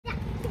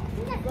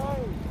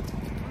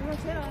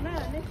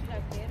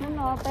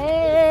nó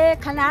bé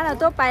khán giả là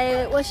tôi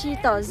bay ô xí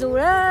tỏ dù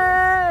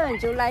đó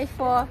chú lấy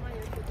phò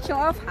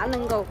cho phá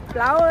lưng gục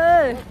lâu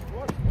ơi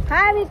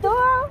hai mươi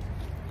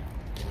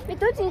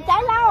tú chỉ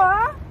trái lâu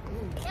hả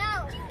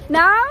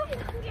no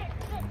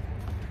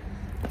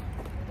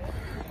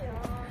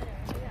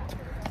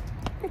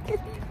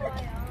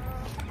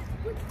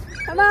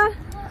come on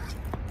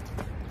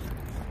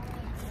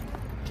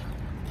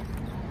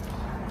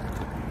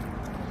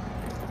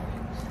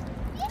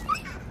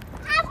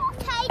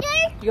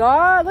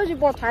yeah, có gì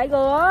bò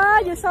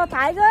tiger, you saw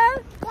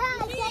tiger?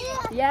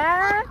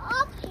 Yeah.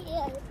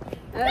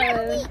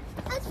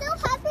 I'm so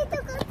happy to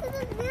go to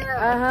the zoo.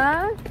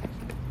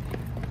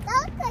 That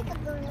looks like a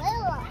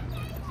gorilla.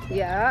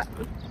 Yeah.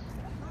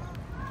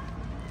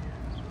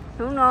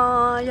 Đúng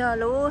rồi, giờ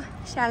lú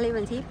xa li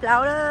mình thiếp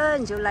lâu đó,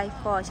 chú lấy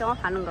phò cho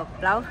phản ứng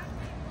gọc lâu.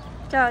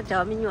 Cho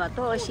chờ mình nhựa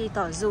tôi xì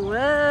tỏ dù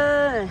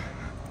đó.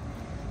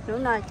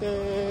 Đúng rồi, chị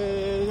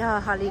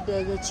giờ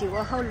holiday giờ chịu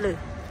ở hôn lử.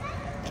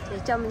 Chị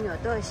cho mình nhựa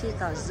tôi xì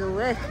tỏ dù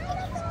ấy.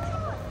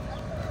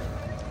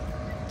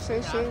 Sẽ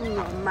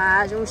nhựa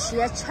mà dùng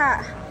xìa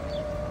chạ.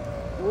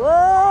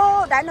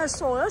 Wow,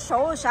 dinosaur nó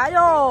sổ sao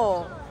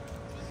rồi.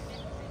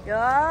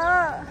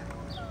 Yeah.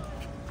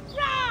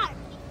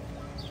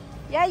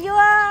 Yeah, you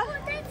are.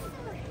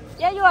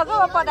 Yeah, you are.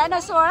 Có một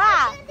dinosaur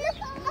à?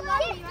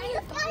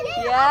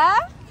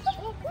 Yeah.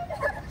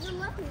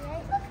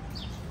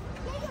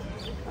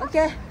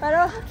 Okay, vào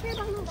đâu?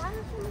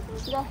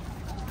 Rồi.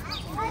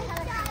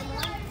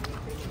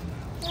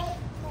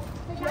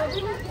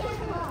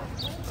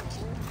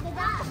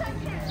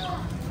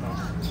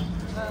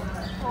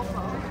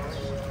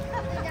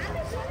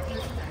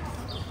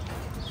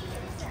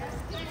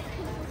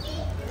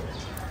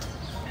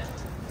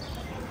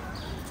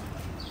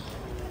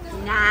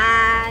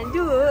 Nah,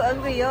 you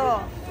hungry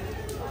oh?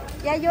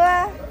 Yeah, you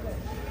are.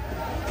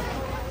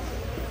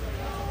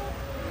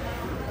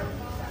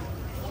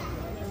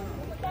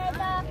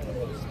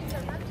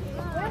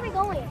 Where are we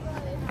going?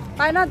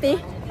 Bye, Naughty.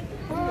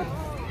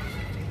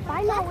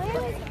 Bye, now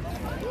where?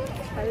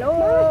 Hello.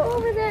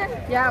 Over there.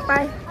 Yeah,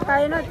 bye.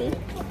 Bye, Naughty.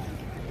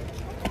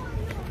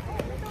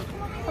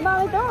 Come on,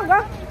 let's go.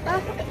 Bye.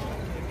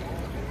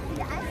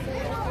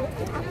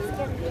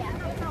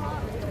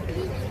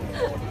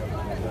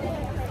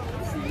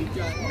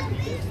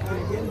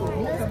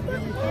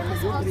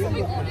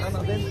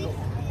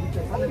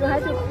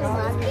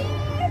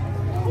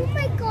 Oh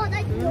my god,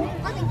 I'm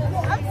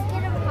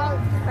scared of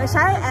bugs.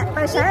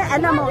 Phải say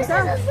animals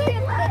á.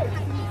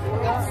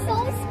 It's so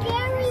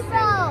scary,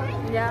 bro.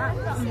 Dạ.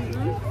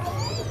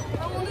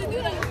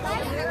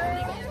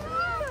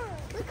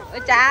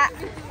 Ôi cha.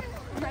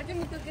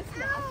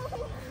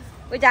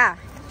 Ôi cha.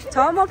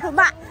 Chó một thứ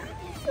bạn.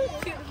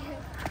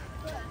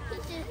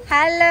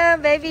 Hello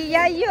baby,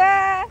 yeah you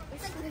are.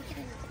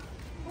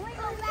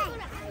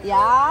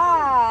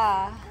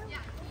 Yeah.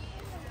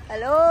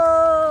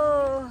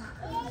 Hello.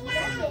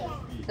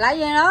 Lại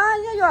gì đó,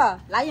 nhớ chưa?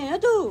 Lại gì nữa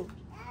chú?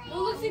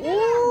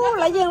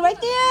 Lại gì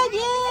right there,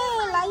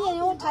 yeah. Lại gì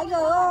nữa,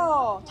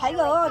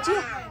 tiger,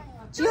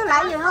 chưa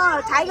lại gì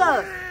hả,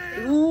 tiger.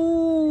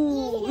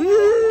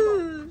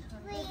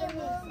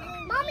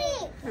 Mommy,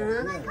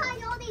 look at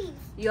coyotes.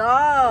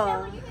 Yeah.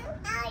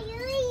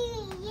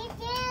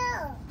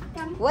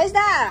 What's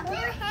that?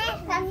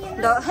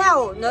 The hell,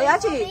 nơi đó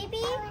chị.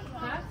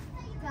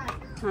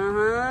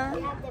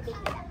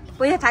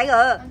 Bây giờ tiger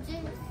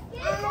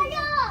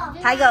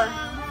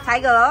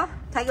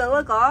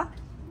ơi có.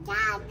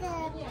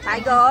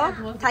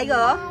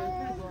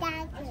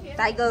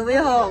 Tiger với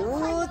hồ,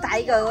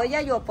 tiger ơi,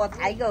 giá vô bò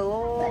tiger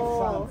ơi.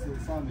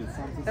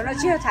 Nó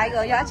chưa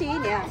tiger giá chị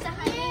nè.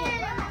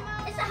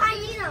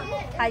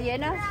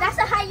 Hyena. That's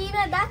a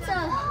hyena. That's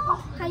a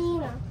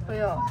hyena.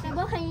 They're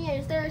both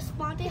hyenas. They're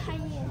spotted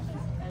hyenas.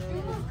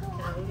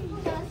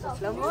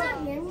 Lắm quá.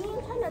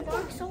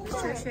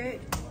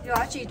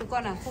 Giá chị tụi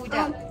con à, phui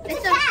ra.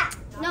 It's a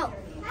no.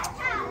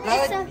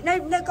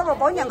 Nó có một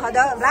bó nhận họ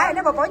được, lại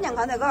nó một bó nhận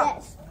họ được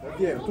không?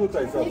 Please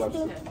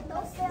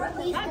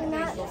do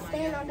not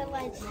stand on the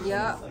ledge.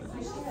 Dạ.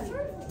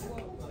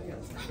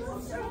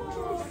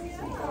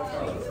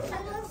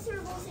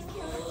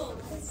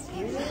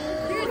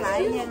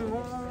 Lại nhìn.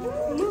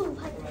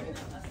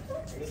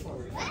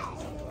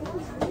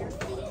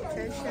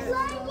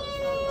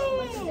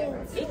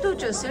 Itu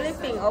just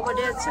sleeping over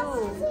there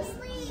too.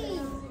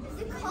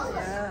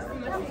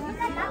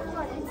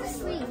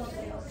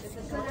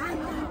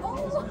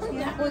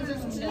 Yeah.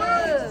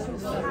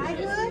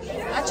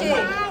 Achi,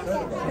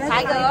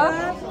 tiger.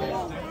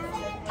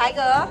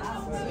 Yeah.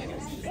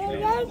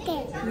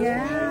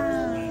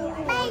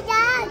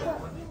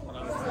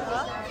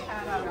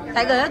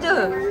 Tiger nữa chứ?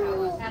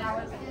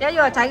 Yeah,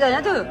 you are tiger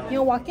nữa chứ?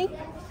 You're walking?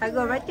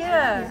 Tiger right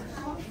there.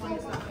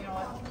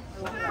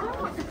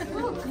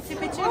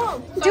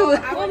 Dude.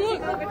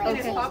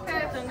 Okay.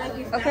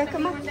 Okay,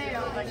 come on.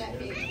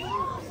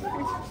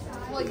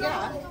 Well,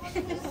 yeah.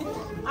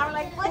 I'm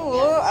like, what?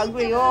 Oh,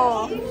 agree.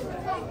 Oh.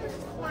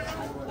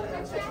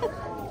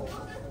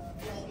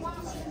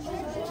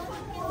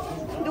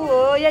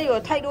 Dude, giờ vừa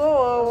thay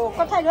đũa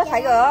có thay đũa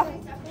thấy rồi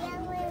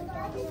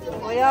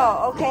ôi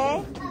ok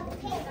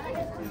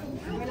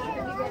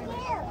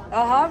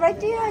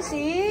right here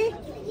see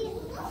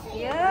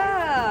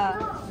yeah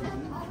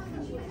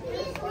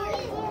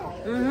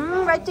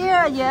right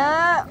here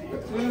yeah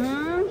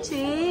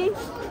see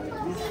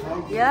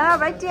yeah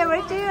right here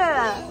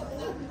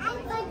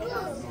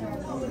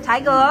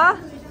tiger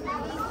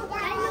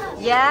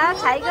yeah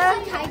tiger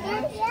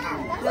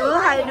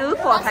đứa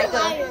của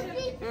tiger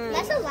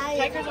That's a lion.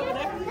 Tiger's over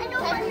there.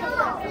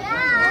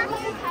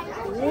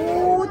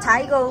 Ooh,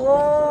 tiger.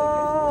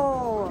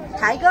 Whoa.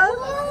 Tiger?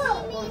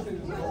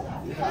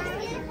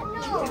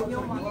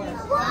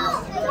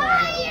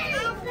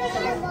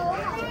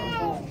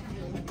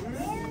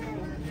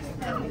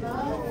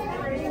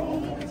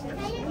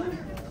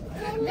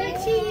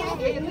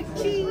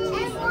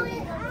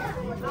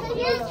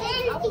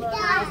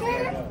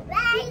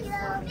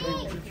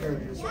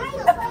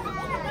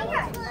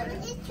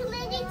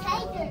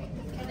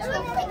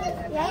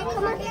 Yeah,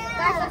 come on,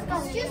 guys, let's go.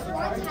 It's just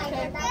one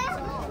tiger.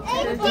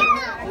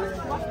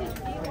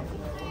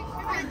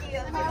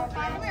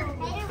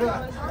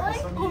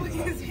 Oh,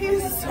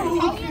 he's so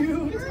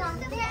cute.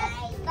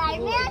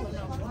 Spider-Man?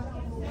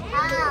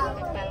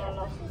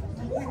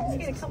 He's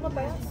gonna come up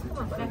by us.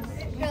 Come on.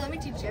 Here, let me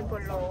teach you.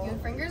 Your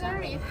fingers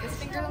underneath, this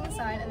finger's on the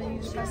side, and then you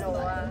just press the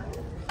button.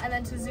 And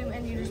then to zoom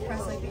in, you just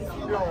press like these.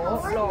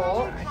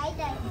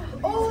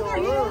 Oh, they're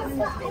here.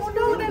 Oh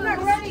no, they're not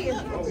ready.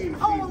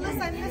 Oh,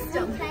 listen, I missed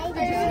them.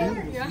 Tiger.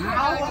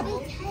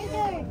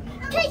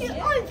 Tiger.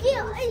 Oh,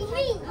 yeah, it's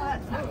me.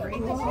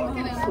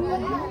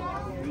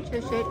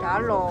 Sẽ trả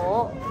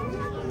lộ.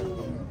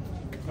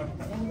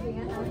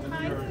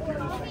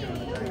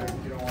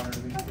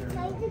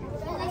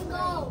 Let's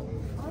go.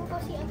 I want to go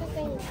see other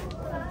things.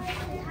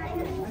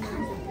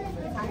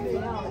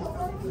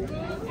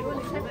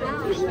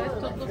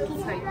 To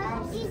tutaj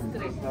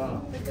stryk. To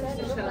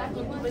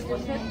tu będzie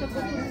szedł, to tu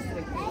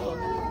stryk.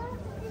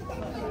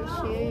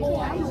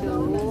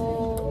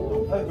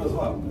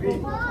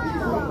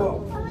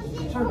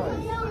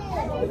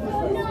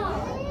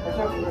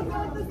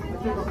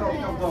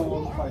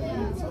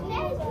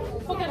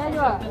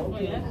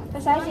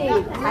 Cái size gì?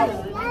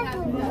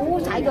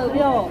 Thái gửi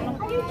vô.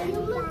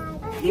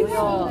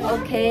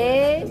 Ok.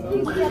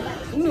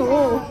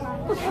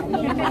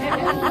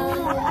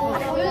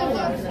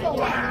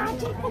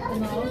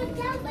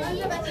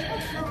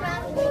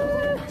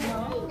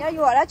 Ya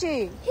vừa đó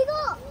chị.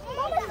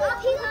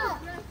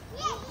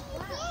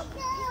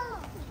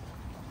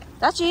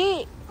 Đó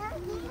chị.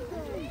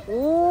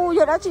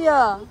 Giờ đó chị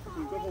à.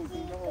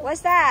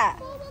 What's that?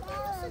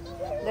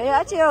 Đấy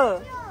đó chị ơi.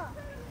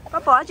 Có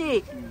bỏ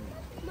chị.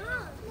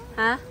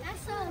 Hả?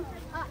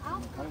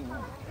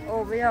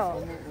 Bây giờ.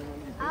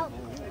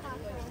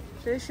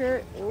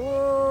 슬슬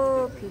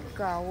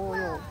비가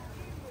오요.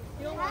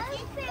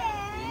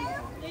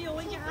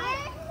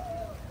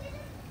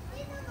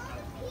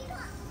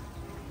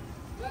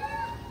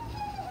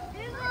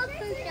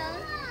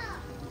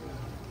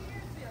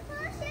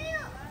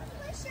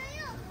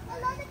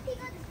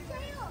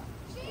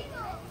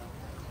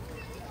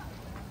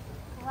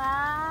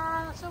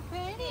 Wow, so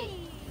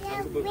pretty.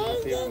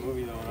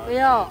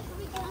 왜요?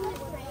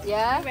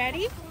 Yeah. You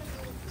ready?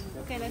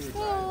 Okay, let's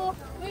go.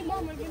 Wait,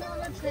 Mom, are you not on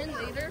the train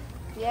later?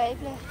 Yeah, if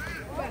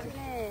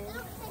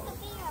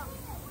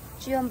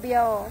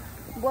지연비요.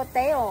 뭐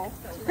떼요?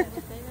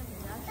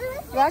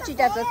 와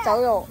진짜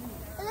저요.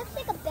 It looks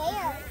like a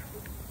bear.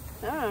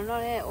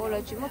 너네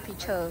오늘 좀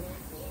비쳐.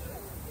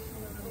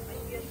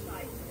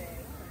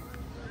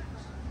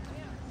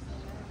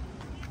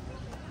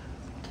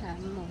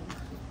 감모.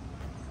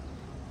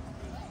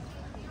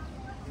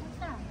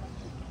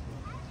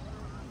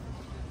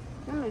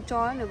 오늘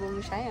저는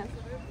뭐 사야?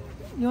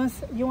 You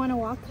want to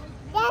walk?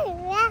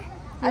 Yeah.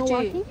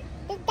 아치.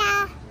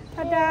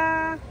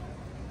 Ta-da!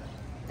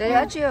 네,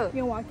 아치.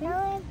 You're walking?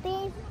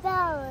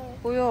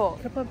 보여.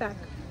 Triple back.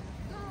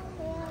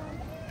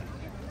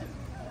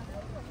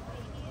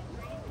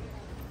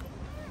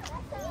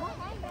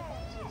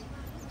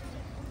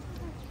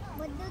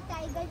 What do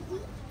tigers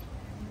eat?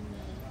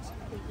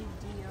 They eat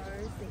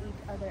deers, they eat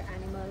other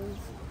animals,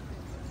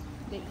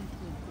 they eat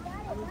meat.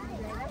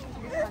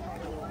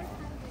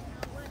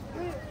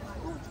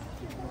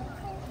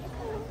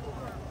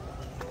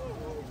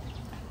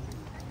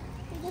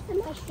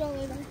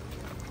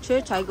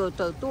 제 자기가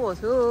또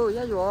와서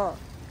야 줘.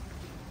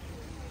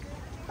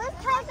 Where's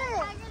tiger?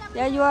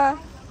 야 줘.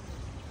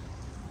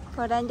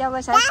 Cô đang cho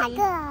cái sai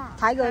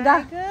thái gừng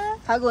đó.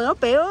 Thái gừng nó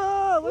béo.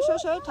 Cái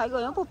sai thái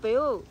gừng nó bột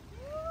béo.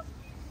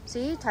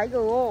 See thái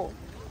gừng.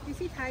 You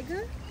see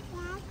tiger?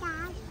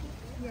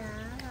 Yeah.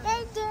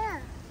 Right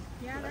there.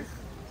 Yeah, that's...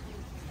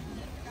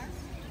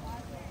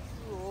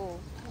 Oh.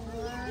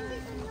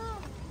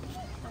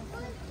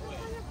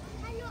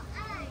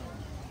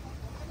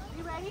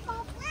 You ready,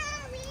 Pop?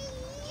 Mommy,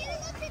 you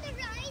look to the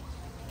right.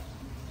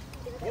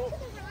 You look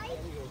to the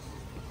right.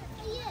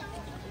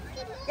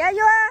 야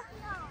줘.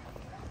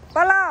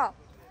 빨라.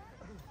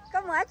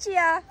 Có mở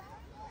chưa?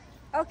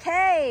 Ok.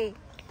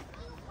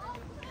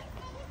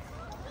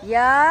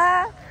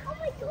 Yeah.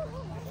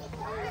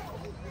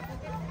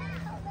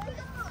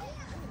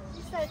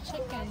 You said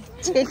chicken.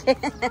 Chicken.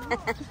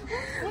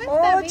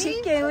 Oh,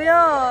 chicken,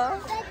 yeah.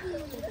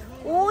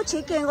 Oh,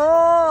 chicken,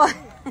 oh.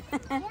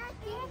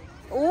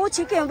 Oh,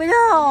 chicken, yeah.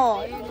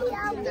 Oh,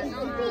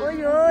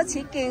 yo,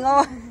 chicken,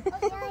 oh.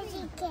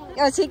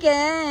 Yo,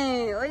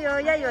 chicken. Oh, yo,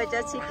 yeah, yo,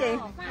 just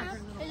chicken.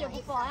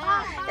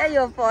 Yeah,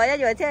 yo, for, yeah,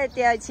 yo,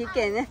 tell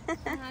chicken.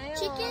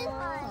 Chicken?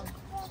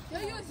 No,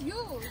 it's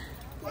you.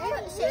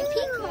 Say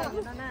peacock.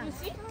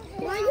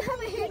 Why you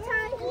have a hair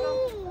tie?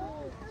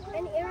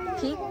 An earring.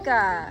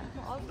 Pika.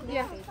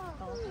 Yeah.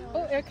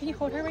 Oh, Eric, can you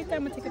hold her right there?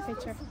 I'm gonna take a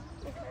picture.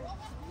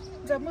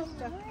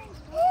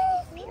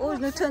 Oh,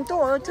 nó turn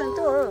to, turn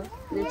to.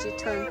 Nó chỉ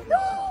turn.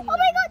 Oh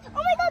my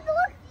god,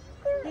 look.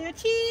 Your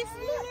cheese.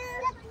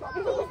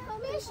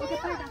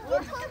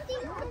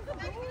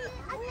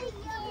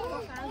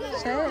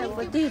 Thế,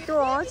 một tí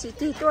to, chỉ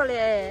tí to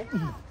lệ.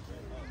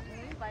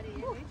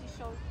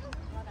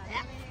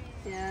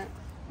 Yeah.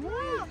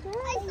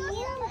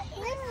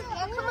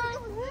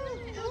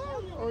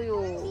 Ôi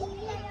dồi.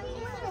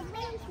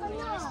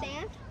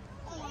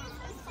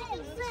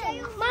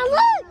 Mom,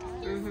 look!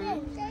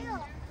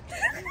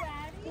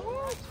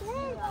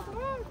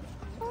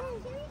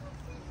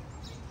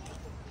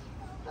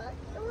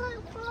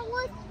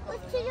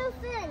 What's to your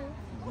fin?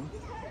 Look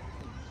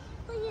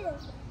at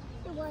this.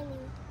 The one.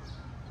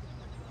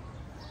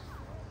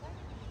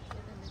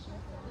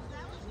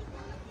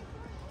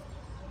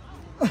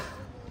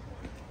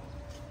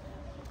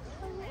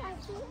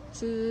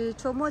 Chị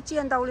cho mua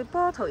chiên đâu đi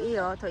bó thổi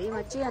ở thổi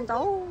mà chiên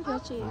đâu cho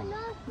chị.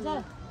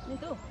 Ra, đi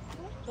tu.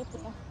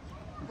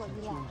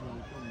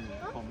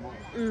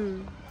 Ừ.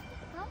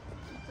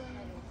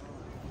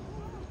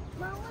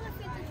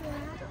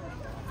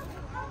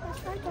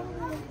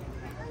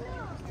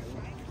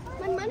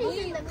 My money's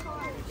in the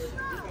car.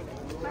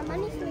 My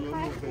money's in the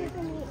car.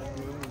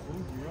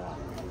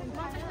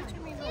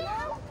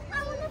 I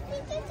want to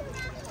feed the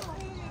giraffe.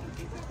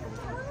 I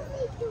want to feed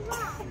the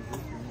giraffe.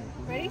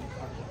 Ready?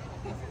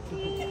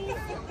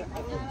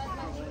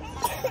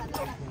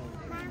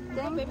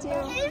 Thank you.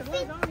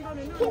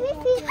 Can we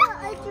feed a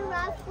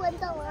giraffe with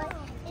the line?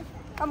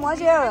 Come on,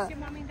 chưa?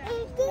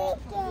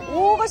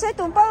 Ô, có sẽ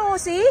tụm bao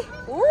xí.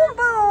 Ô,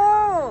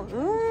 bao.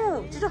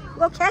 Chú,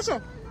 go catch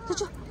it.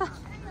 Chú.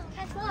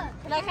 Catch what?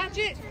 Can I catch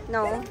it?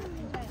 No.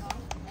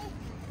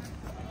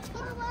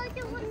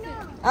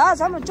 No.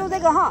 Sao mà chú thế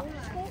cơ hả?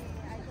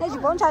 Thế chỉ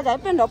bốn chai giải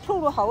bên đó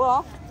phu được hậu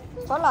đó.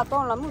 Đó là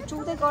toàn là một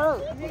chú thế cơ rồi.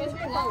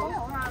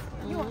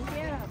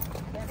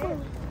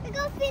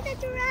 Go feed the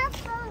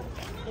giraffe.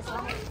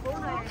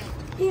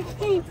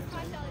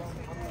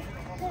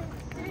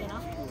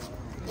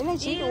 Cái này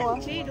chỉ đùa.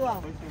 Chỉ đùa.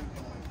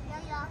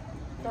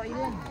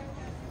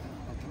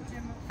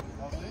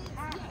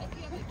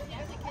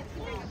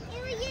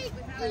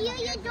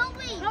 Don't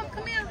wait. No,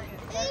 come here.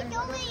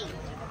 Don't wait.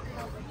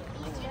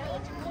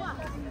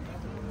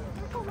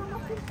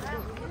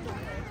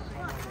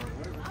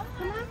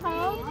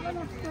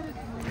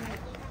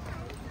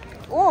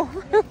 Ô,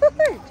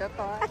 cho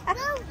coi.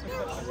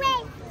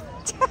 Wait.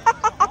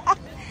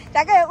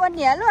 Chả cái con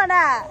nhỉ luôn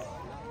à.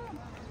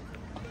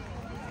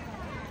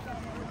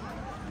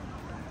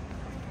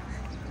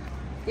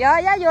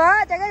 Dạ,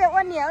 chả cái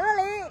con nhỉ luôn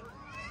đi.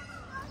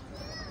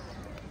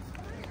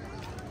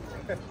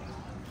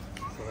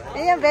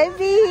 Yeah,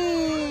 baby.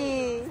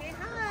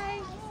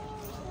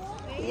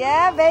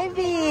 Yeah,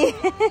 baby.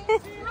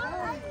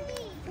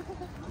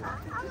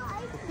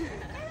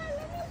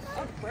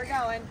 We're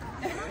going.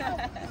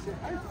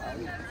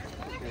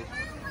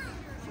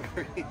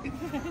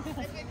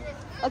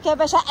 Okay,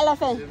 but shot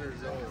elephant.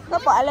 Có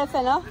bỏ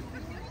elephant đó.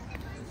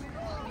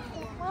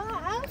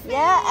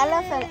 Yeah,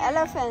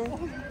 elephant.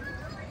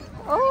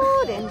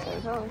 Oh, đến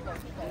rồi thôi.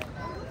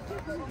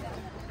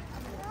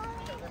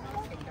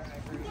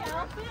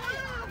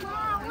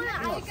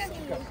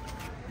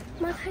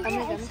 Ma,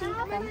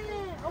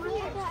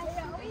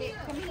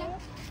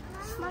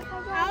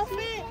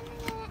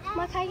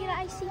 can I get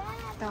an icy?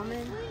 Cảm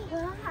ơn.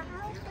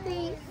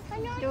 Please.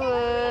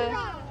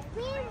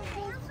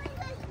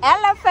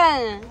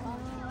 Elephant.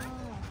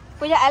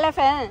 Bây giờ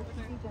elephant.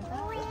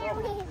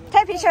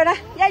 Take picture đó.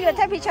 Yeah, you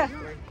take picture.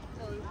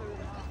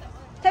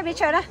 Take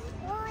picture đó.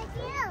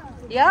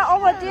 Yeah,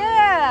 over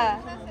there.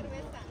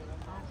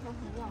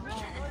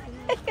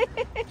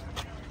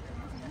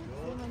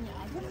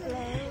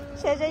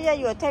 Say yeah,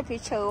 you take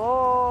picture.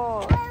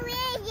 Oh.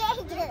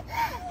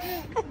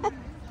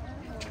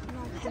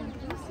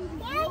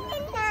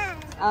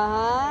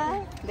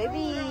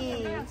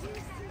 Baby.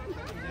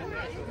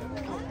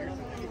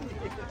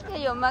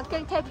 Yeah, you mà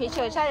cái take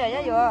picture sao rồi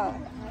yeah, you.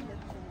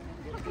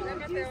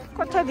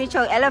 Có take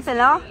picture elephant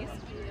đó.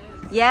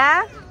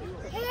 Yeah.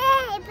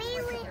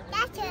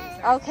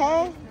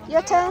 Okay,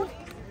 your turn.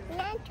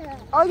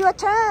 Oh, your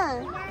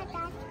turn.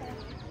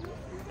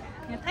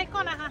 Take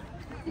con à ha.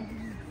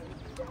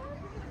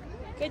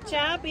 Good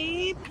job,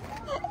 babe.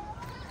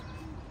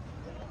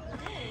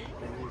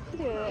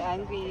 You're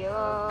angry.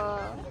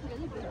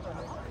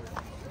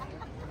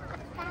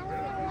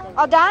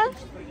 Oh, done?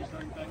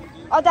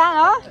 All done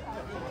hả?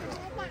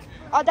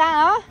 All done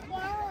hả?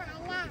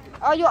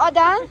 Are you all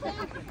done?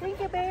 Thank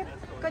you, babe.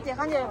 Cô chị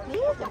không nhiều tí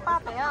cho ba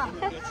phải không?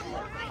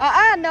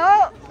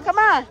 No.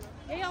 Come on.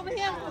 Hey, over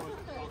here.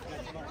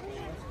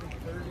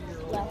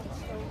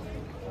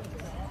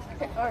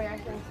 Or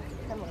actually,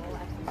 come on.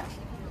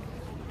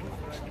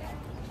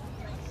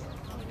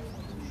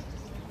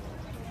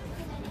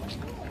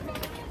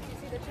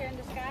 See the chair in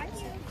the sky?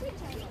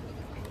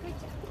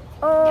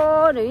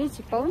 Đừng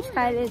chỉ bóng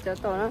sai lên cho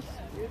tôi nó.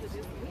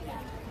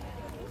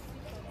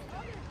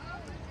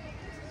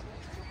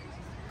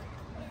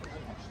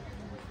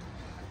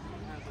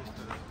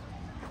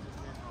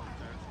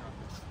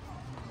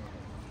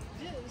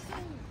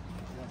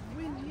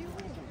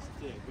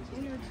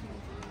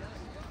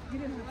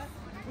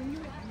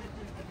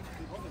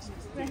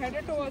 They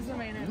headed towards the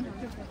main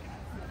entrance.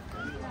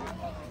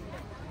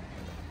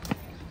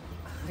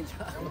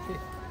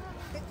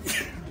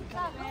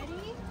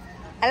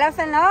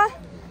 Elephant hả?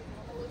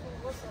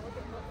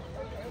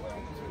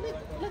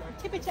 Look,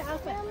 temperature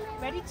outfit.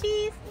 Ready,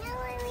 cheese?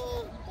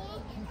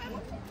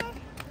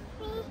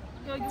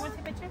 Yo, you want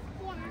temperature?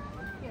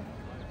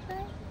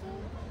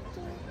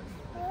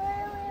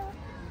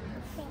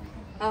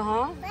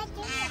 Hả?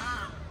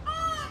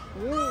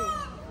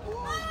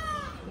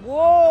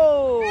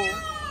 Wow.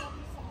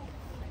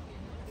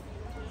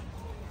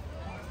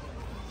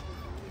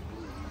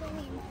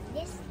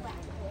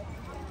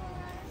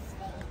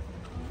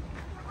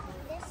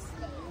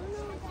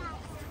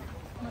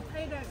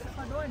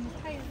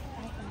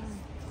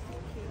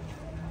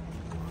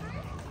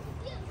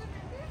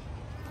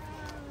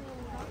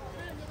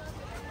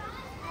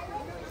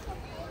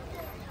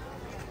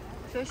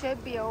 Sẽ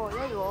biểu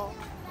đấy rồi.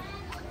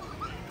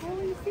 Oh,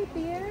 you see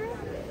bear?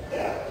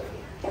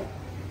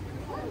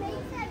 What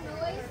makes that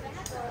noise?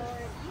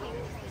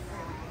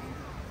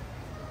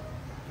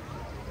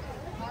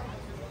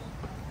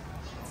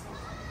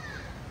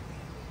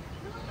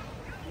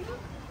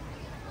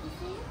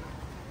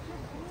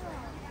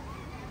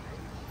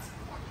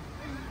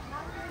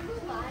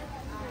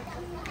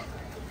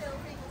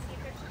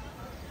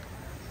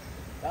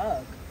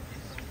 Dog.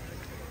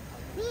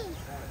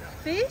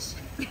 Fish?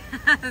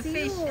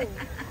 Fish.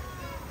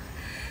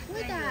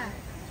 Look at that.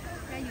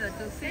 Cái vừa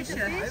từ fish.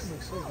 That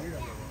looks so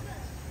weird.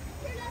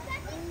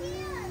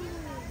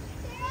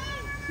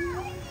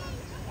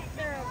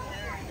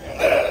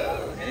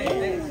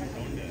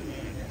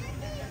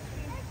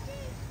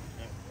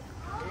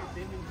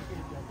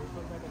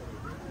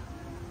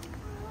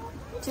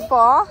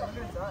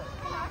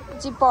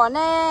 Chị bò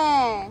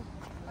nè.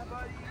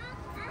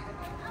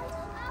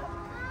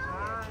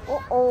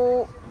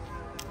 Oh.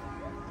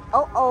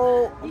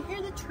 You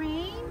hear the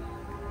train?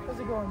 How's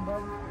it going,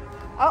 bub?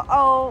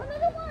 Oh.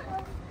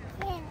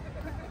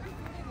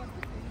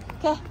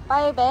 Okay,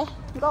 bye bé.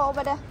 Go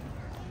over there.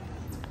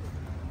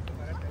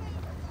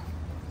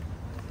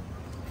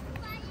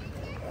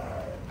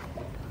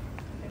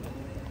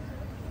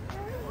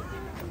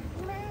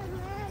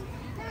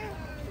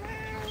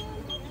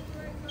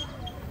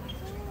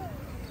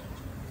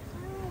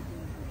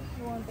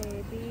 You want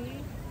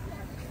baby?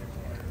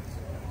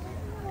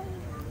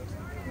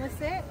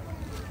 What's it?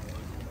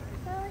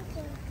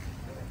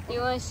 You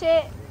want to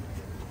sit?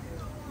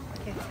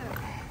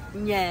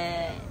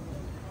 Yeah.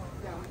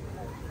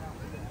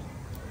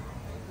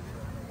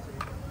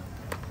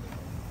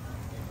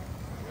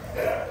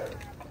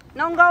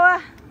 Nông go à?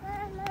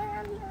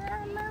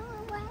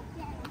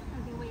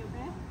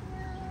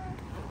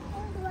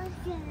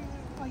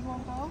 Oh, you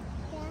won't go?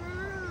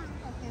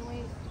 Okay,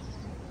 wait.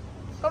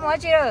 Có mở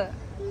chưa?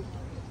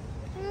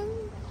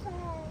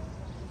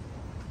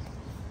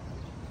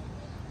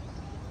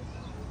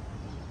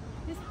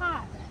 It's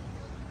hot.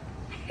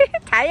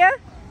 Thải á?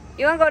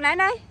 You want go nãy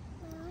này?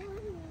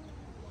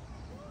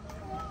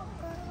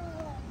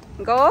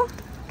 Go?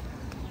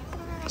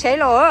 Cháy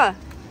lỗ à?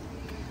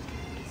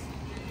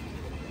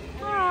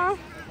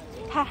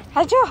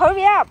 Hả chứ,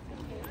 hurry up.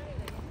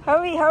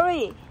 Hurry.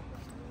 Hurry,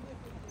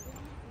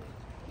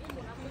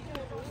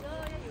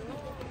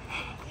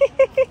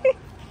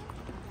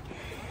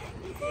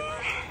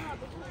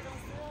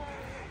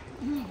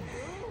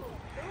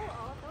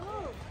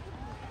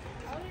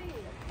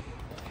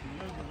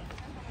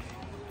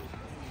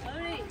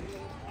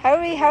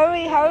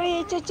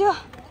 chưa.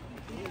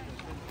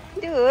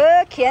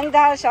 Được, khiến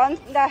ta sống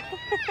ta.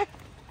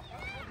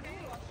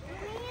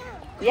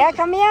 Yeah,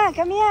 come here,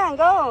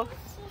 go.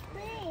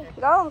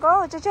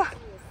 Go, chưa.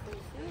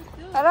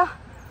 Ở đâu?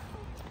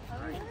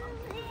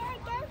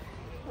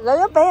 Lấy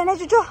upp bé này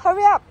chưa,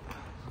 hurry up.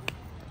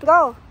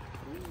 Go.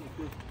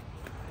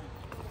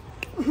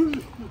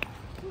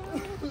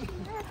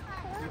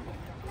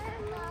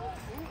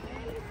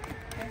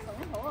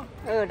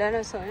 Đây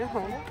là sỏi nó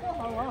hổn.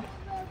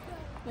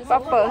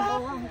 Papa.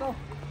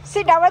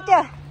 Sit down right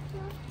there.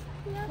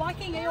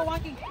 Walking, you're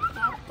walking.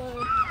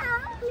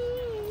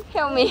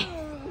 Help me.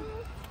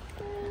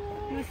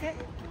 You sit?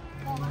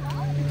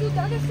 It's a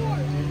dinosaur.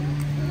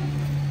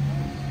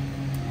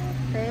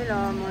 Đây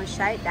là một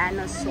sải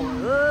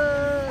dinosaur.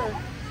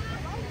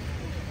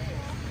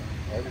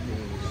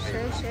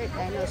 Sải sẽ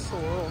cái nó số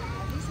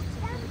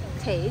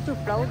thế chụp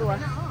lâu đùa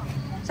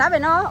xá về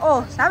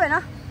nó xá về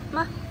nó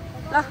mà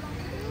lo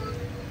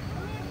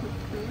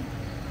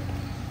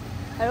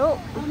hello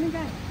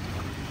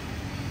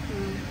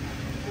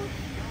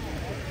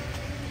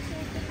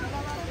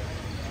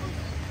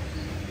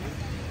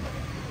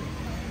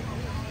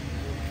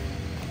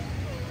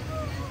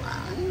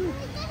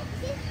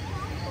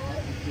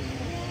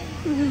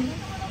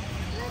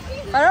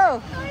hello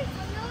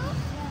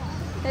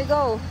there you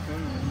go.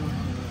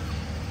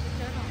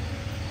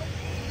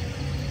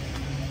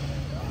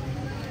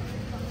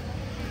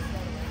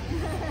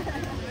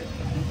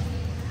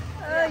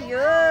 Ơi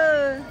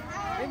giời.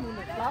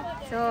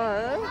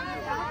 Trời ơi.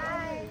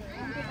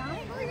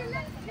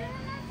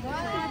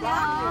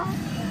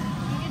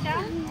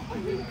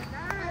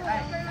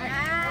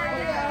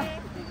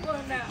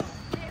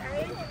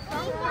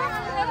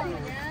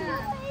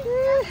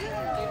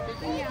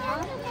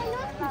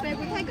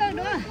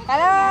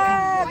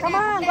 Hello, come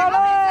on, go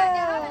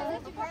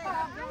lên.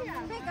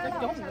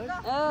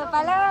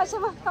 Phải lên,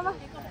 xem come on.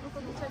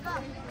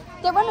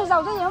 Chơi bắn được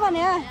dầu cho nhiều mà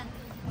nè.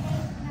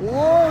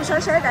 Wow,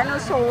 sẽ đại nó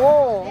sổ.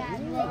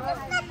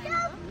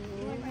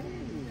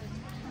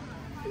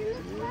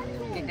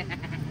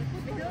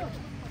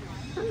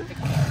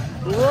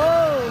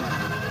 Wow.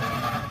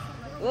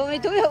 Wow, mày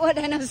túi đâu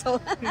đại nó sổ.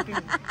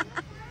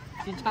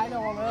 Chín trái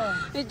đâu nữa.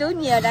 Mày túi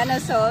nhiều đại nó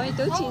sổ, mày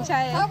túi chín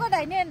trái. Có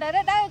đẩy nền đấy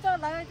cho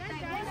lại.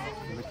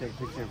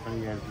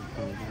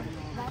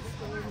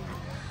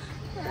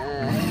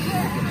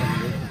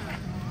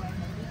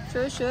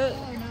 Sure.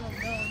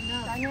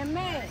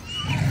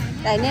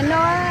 Đại nên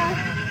nó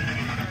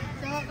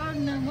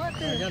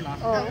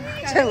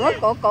chẳng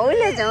có cổ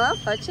lên chẳng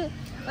có chứ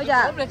bây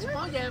giờ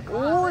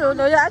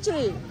rồi á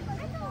chị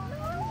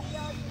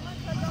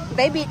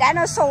baby đã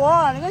nó sổ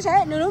nó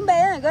sẽ nó đúng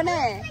bé này cơ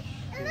này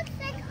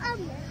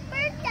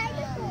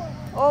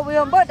bây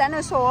giờ bớt đã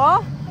nó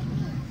sổ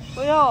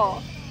bây giờ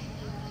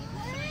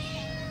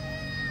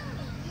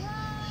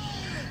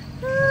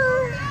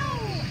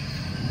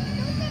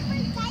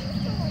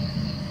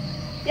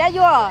yeah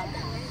you are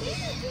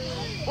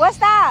what's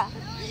that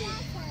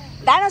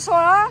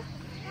dinosaur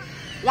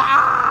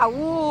yeah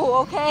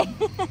okay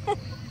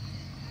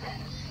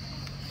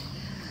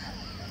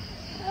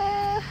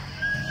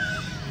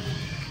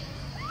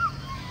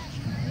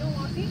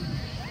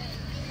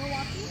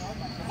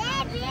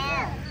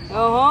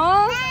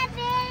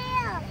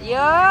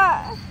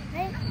yeah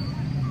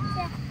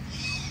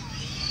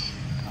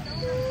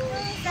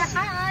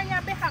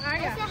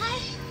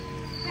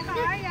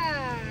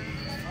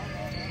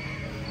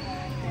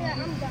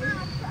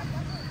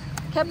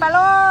Okay,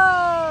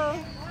 Palo.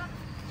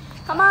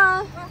 Come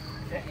on.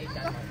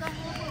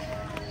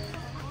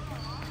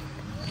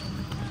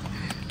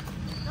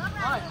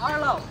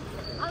 Hello.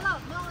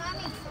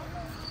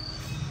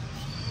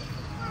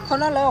 Không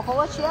nó lấy không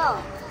có chia.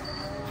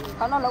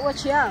 Không nó lấy có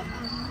chia.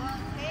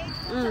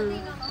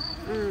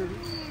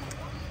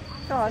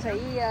 Cho họ sẽ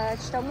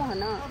trông một hẳn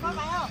nữa.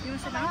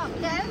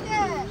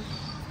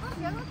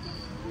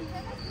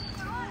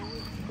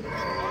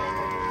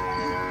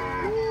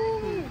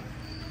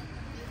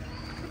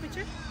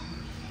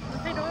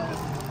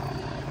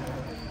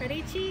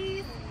 Ready,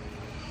 cheese.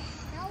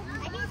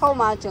 Không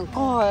mà chẳng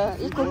coi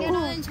ít cũng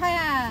Try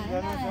à.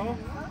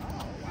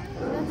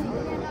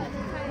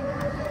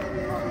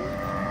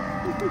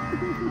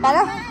 Bà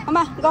đó, come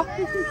on, go.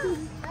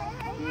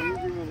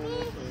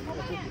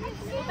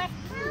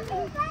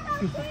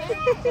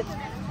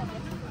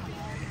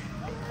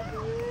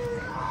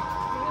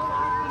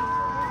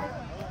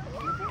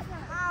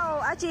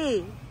 Wow,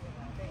 chị.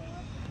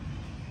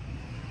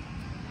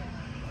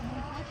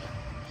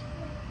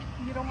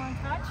 You don't want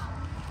to touch?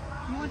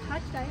 You want to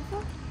touch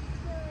dinosaur?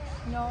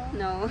 No.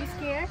 No. You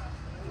scared?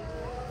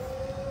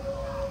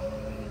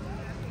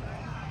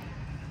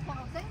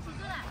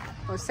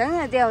 Hồi sáng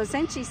là đều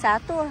sáng chỉ 6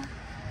 tuổi.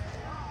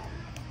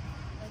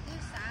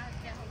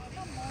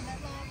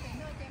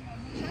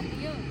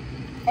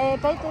 Ê,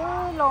 bé cứ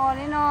lò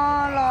đi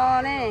nó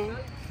lò này.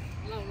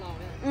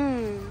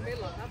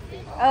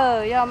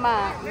 Do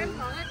mà.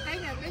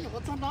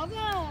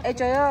 Ê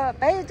trời ơi,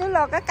 bé cứ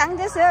lò cái cắn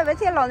chứ xưa bé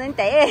thiết lò nên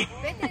tệ.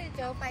 Bé thì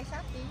chờ bài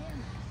sát tí.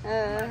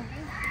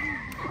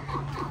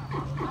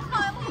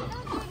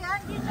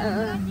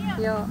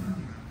 Vô.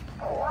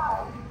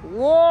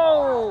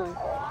 Wow.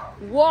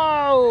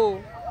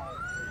 Wow.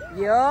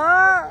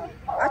 Yeah.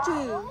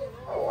 Achi.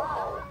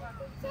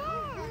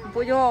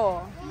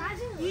 Boyo.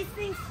 Imagine these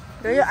things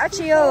Yo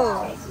achi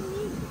yo.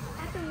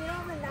 at the middle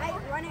of the night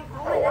running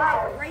home and then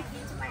like break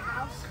into my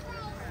house.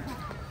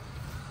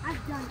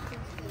 I've done this.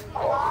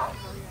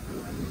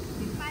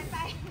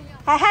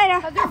 Bye. Hi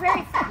nào. But they're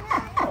very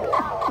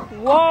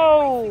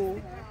Wow.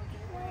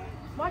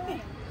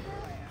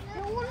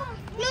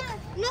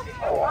 Look.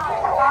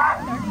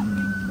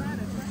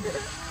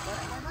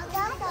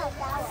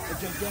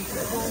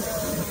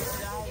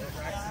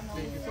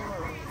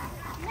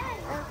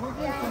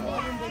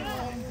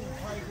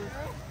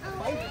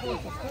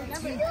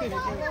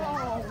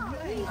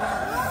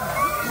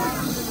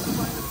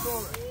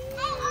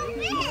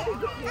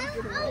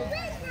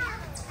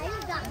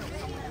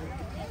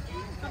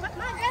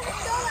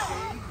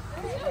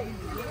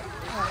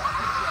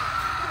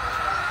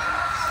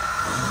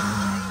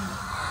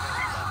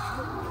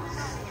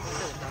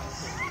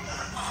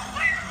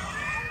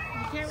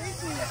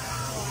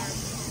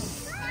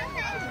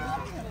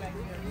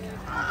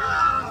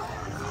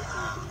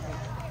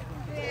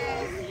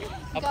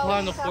 Up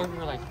on the floor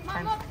for like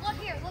 10.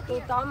 Tụi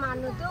tao mà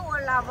nữa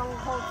tôi là vòng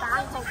khẩu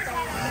tán khẩu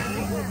tèn.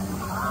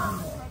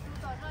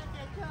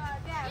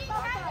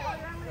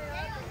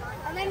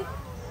 And then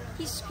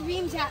he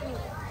screams at me.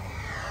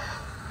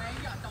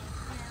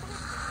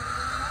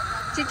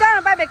 Chỉ cho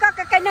nó bay về có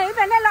cái này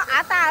bên đây là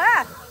á tà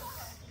đó.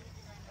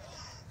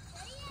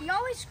 He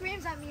always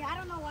screams at me. I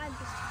don't know why.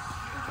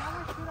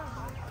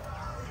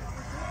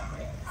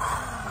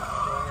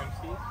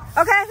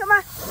 Okay, come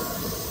on.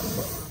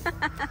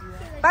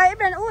 Bay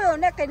bên ui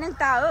nè cái nâng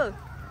tàu.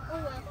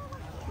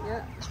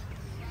 Yeah.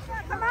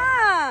 Come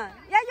on.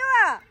 Yeah, you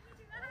are.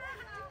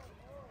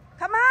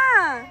 Come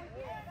on.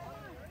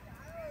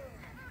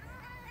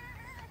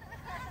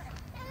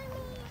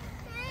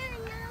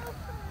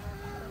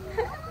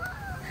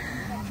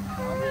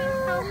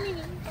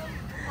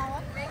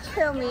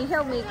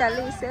 Help me,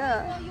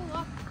 Kalisa.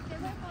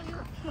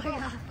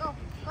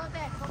 Go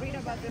there. Read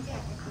about this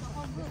one.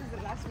 This is the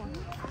last one.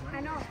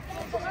 I know.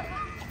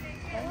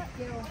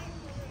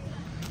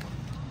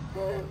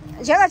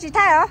 Chị có chị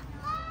thay hả?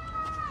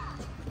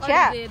 Chị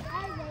à?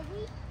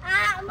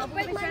 I'm gonna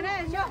break my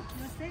neck. Little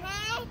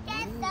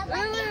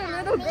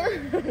girl.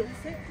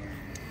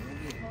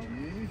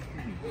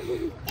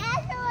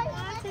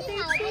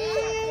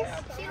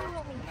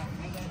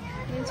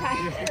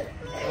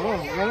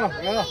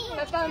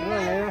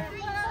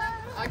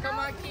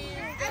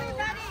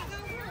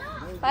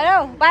 Phải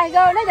đâu? Bài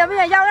rồi, nó giờ bây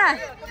giờ dâu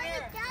nè.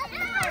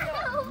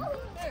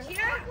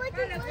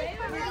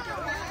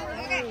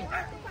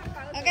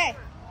 Okay.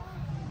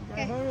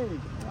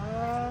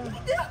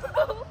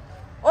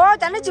 Ô,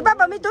 chẳng nó chỉ bắt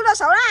bà mi túi nó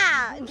xấu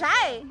là. Không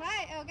sai.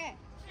 Right, okay.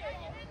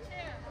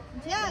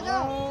 Yeah, go.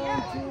 1,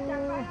 2,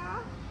 3.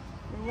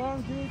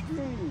 Okay.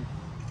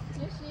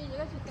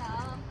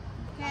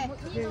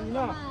 Okay,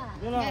 enough.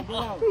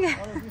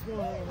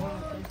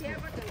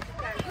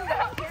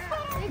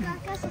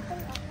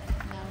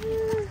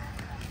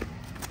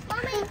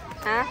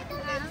 Hả?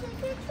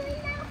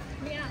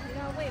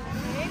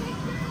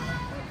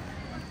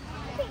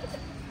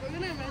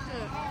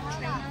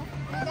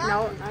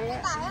 No,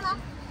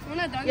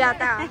 dạ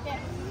tao.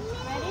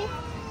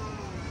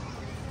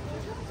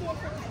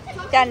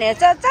 Chà nè,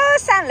 cho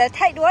sang là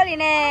thay đũa đi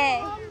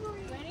nè.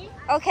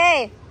 Ok,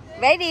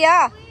 ready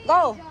à?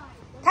 Go.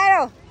 Thay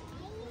đâu?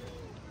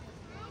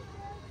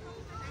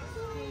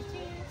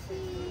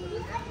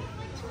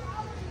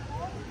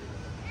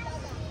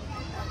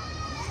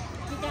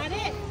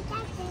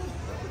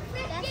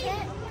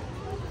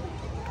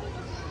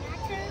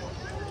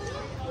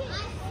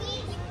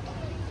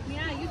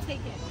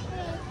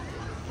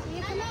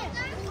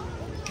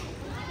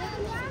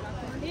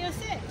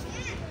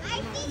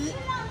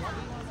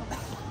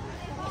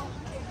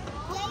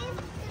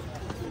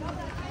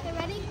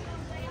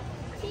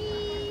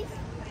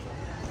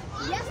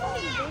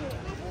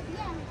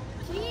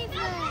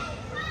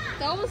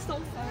 That was so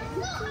fun.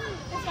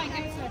 That's fine,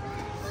 give it to her.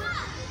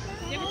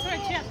 Give it to her,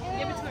 Chip.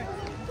 Give it to her.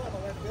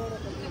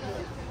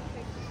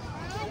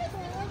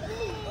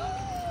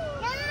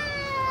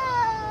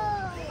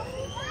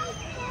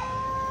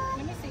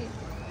 Let me see.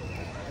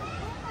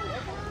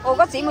 Ồ,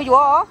 có gì mà vừa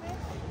hả?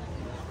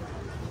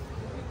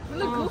 You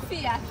look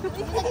goofy,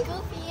 actually.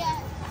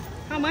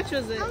 How much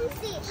was it?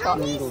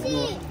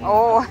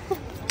 Ồ.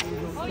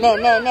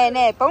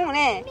 Nè, bông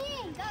nè.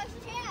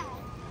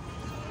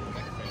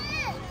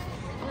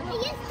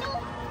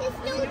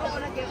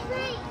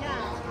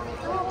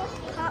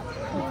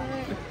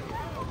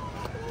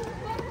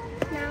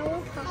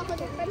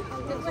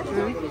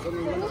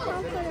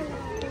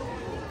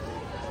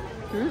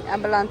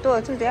 Anh làm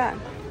tua chút thế à?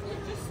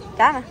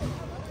 Chá nè.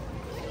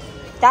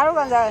 Chá lúc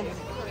con rồi.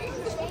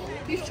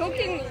 He's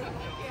choking me.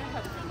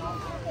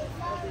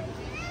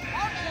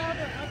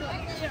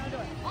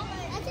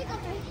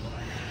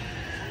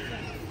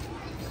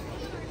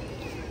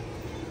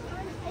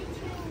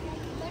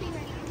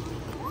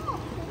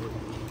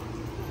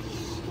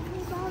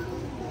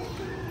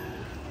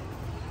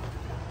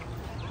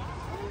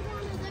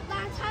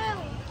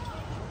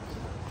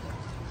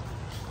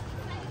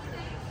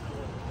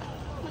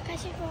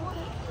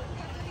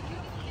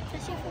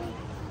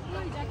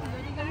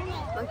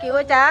 Monkey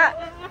ơi chá.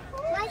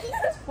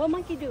 What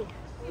monkey do?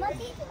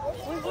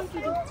 What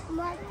monkey do?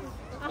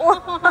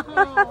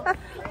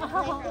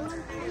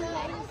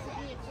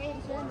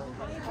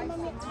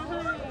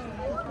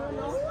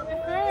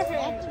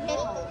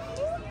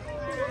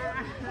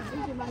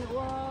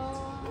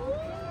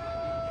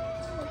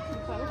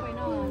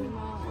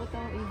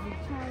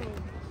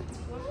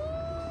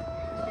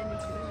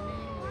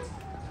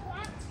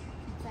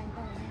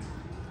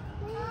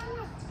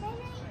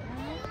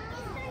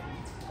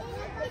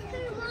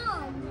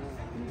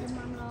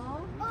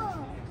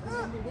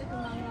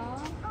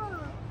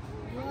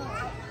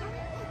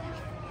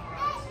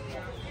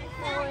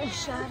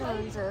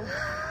 shadows.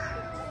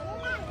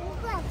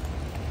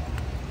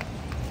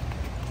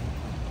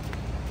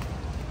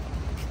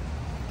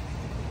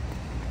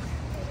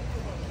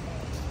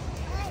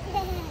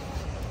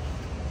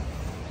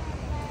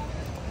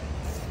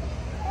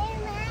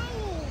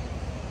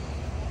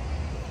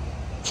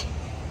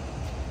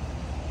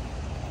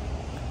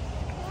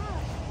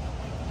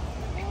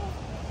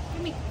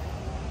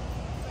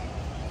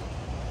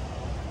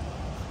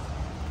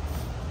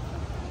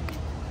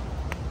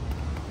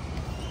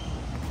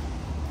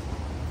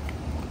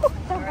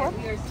 Alright,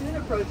 we are soon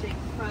approaching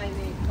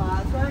Primate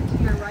Plaza.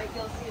 To your right,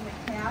 you'll see in the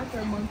cat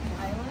or Monkey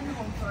Island,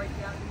 home to our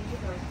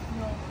Japanese or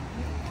snow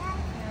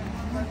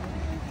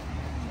monkeys.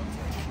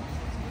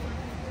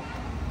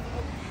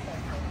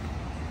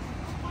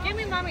 Give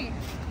me mommy.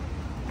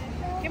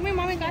 Give me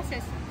mommy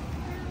glasses.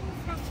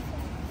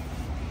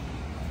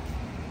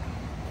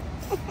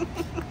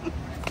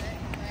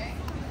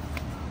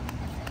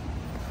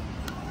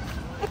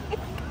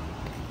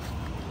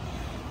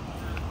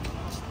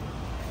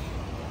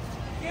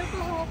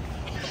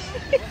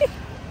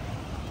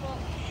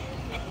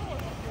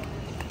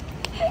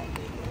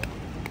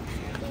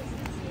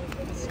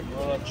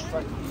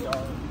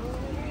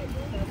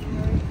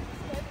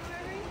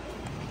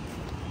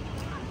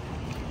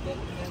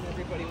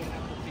 Everybody would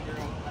have to figure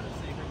out how to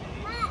say her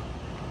name.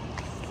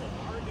 So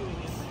we're doing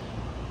it.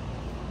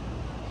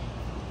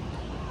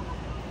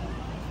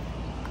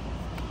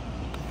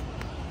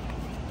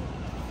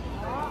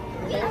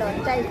 Đây là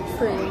chay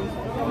thuyền.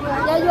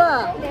 Gia vô.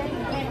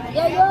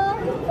 Gia vô.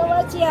 Có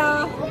bữa chiều.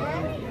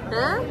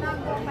 Hả?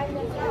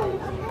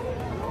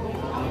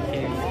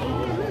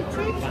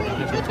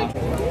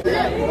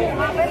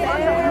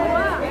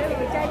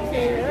 Chay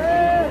thuyền.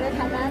 Để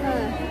thành ra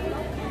rồi.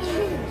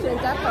 Thuyền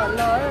cá tổn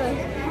rồi.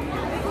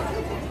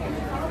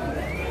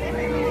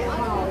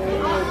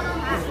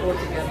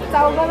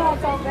 Trâu có là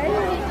trâu đấy.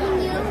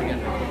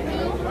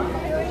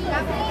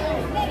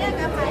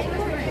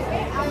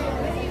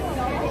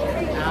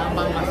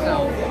 By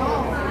myself.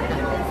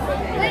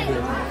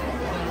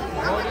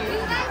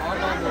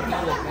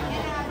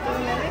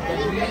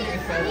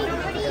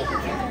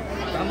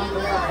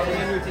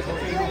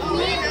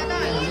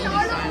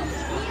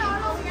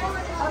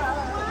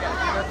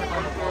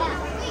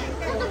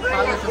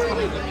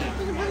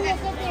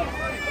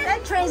 Đấy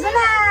thuyền rất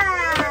là.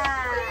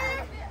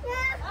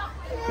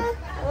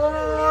 Ô,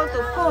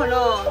 tụi cô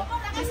rồi.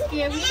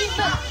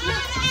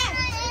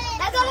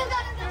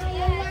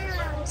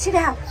 Sit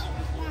down.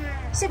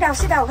 Sit down,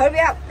 sit down, hurry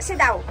up. Sit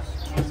down.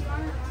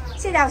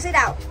 Sit down, sit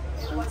down.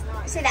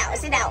 Sit down,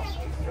 sit down.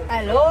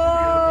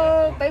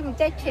 Alo, bây một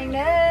trái thuyền nữa.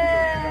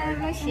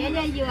 Nó sẽ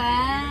ra vừa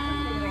à.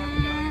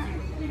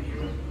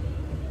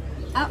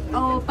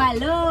 Oh,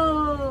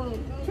 alo.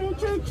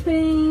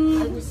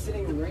 Thuyền. I was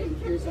sitting right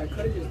here, so I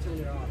could have just turned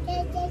it off.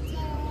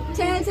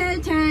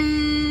 Thuyền.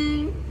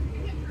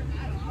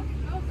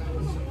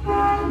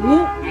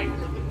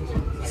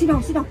 Sit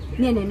down.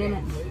 Nè.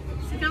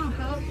 Sit down,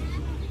 Hope.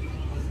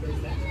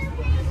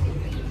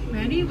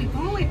 Ready? We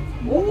going.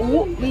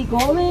 Oh, we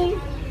going.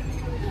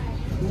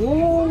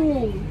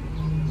 Whoa.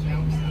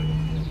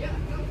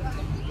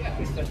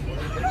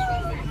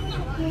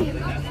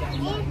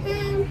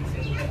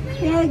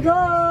 Here you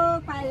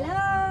go, Pilo.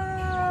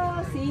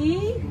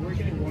 See? We're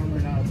getting warmer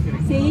now. It's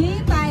getting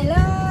See,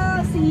 Pilo.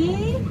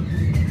 See?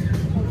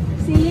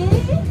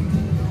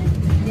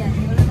 Yeah.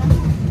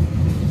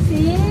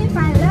 See,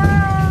 Pilo.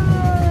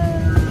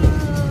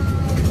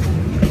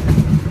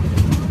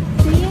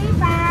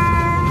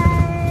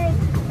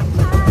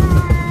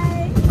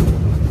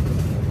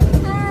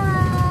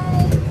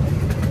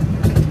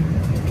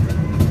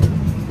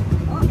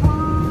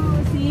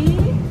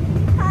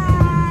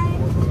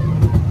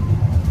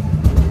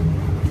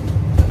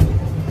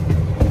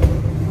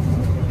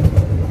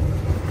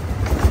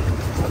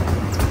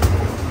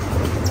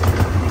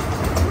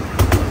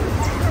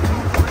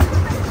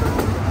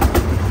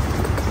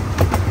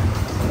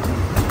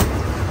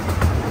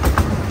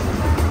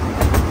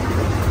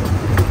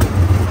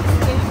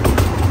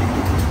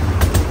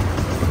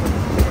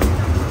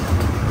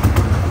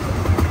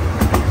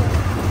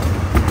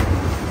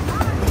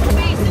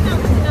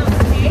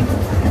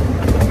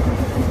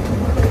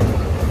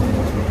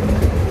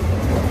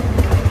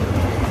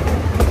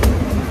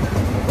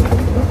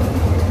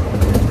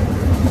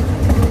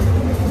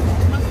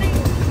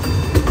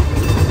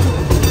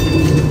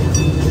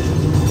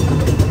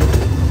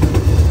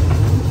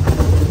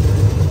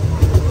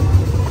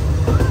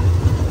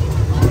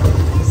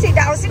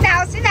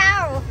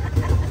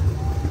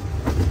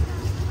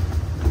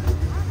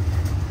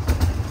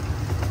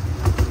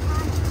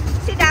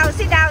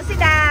 Sit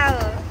down.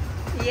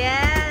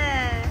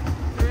 Yeah.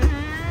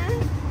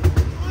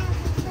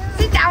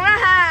 Sit down đó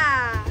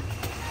ha.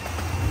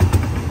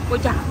 Bố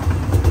chà.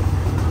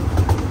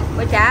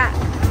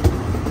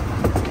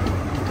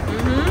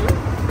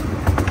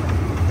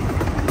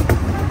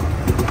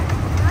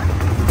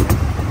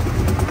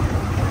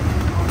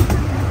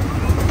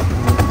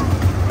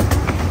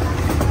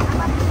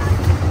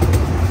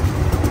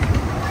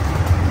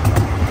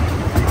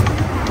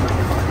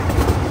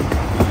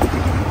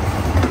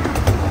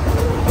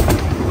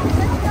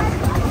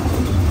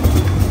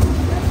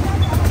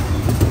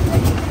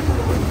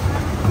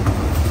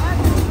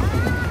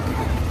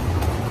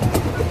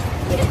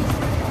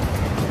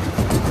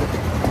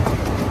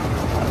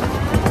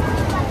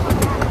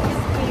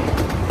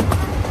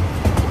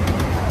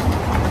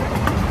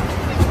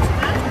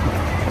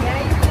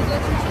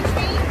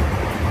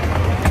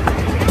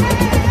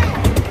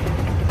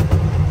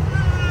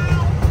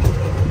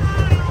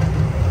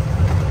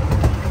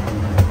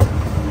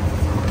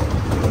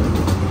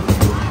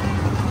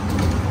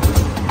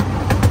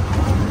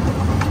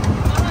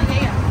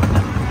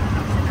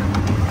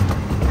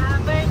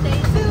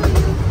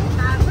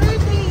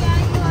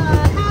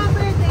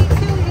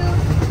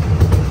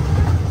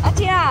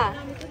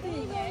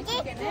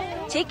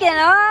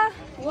 nữa.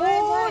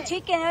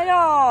 Chicken nữa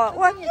rồi.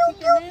 Ủa,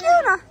 kêu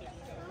nè.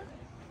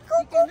 Cu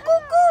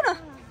nè.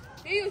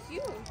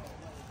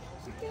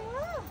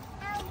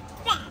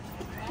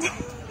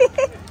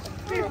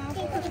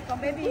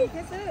 Còn baby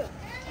thế sự.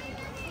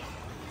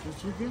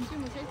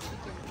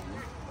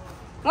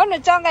 Muốn được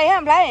cho cái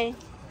ham lấy.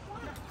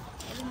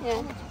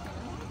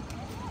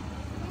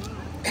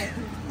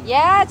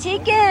 Yeah,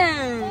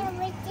 chicken.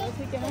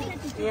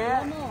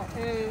 Yeah.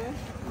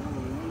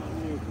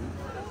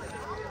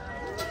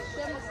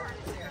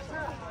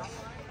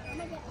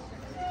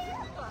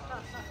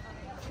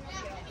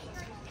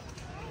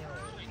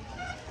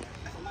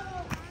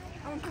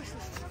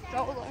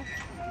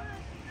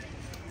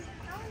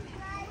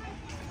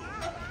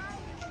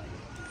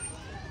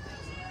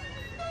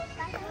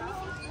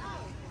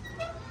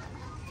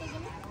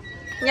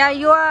 Nhà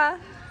vua.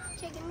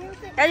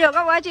 Nhà vua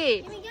có quá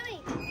gì?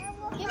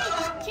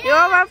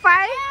 Vua ba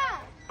phải.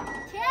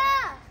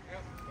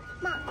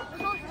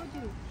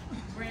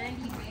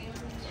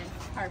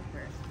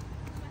 Harper.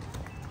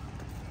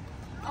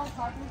 Oh,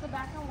 Harper's the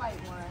black and white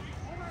one.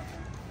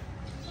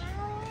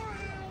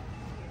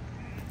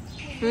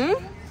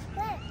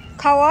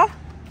 Cow á?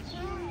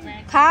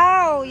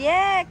 Cow,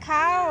 yeah,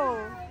 cow.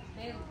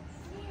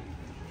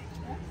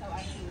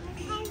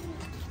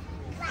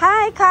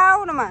 Hai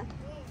cow nè mà.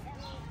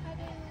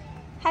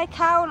 Hai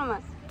cow nè mà.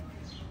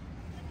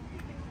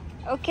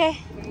 Ok.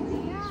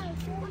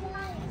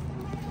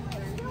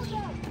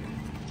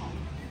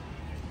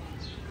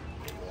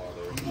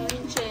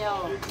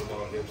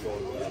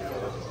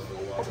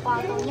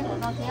 오빠 너 언니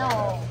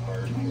건너세요.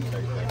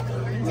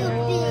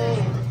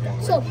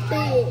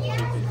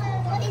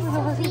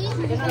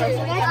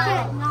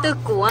 Tư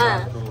củ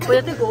à?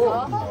 Bây giờ tư củ.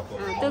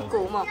 Tư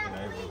củ mà.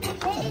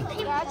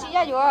 Chị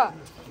ra vừa.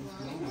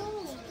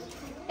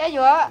 Ra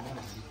vừa.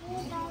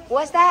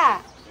 What's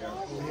that?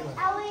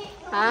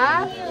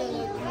 Hả?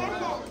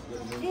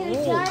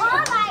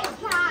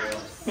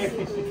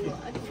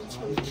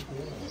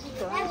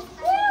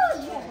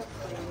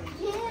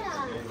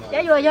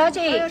 Ra vừa cho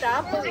chị.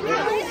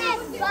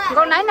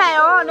 Con nãy này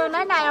rồi, đừng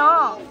nãy này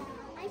rồi.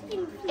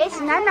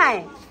 It's nãy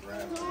này.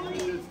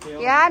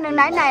 Dạ, đừng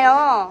nãy này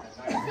rồi.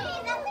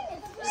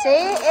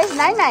 See, it's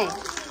nãy này.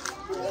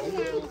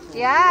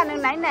 Dạ,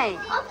 đừng nãy này.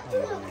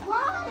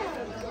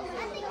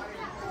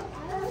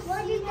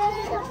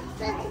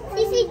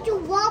 CC to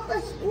walk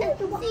us.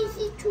 CC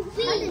to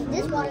be. How did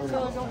this water go?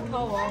 Don't go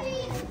off.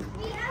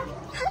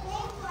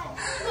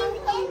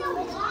 In the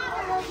water.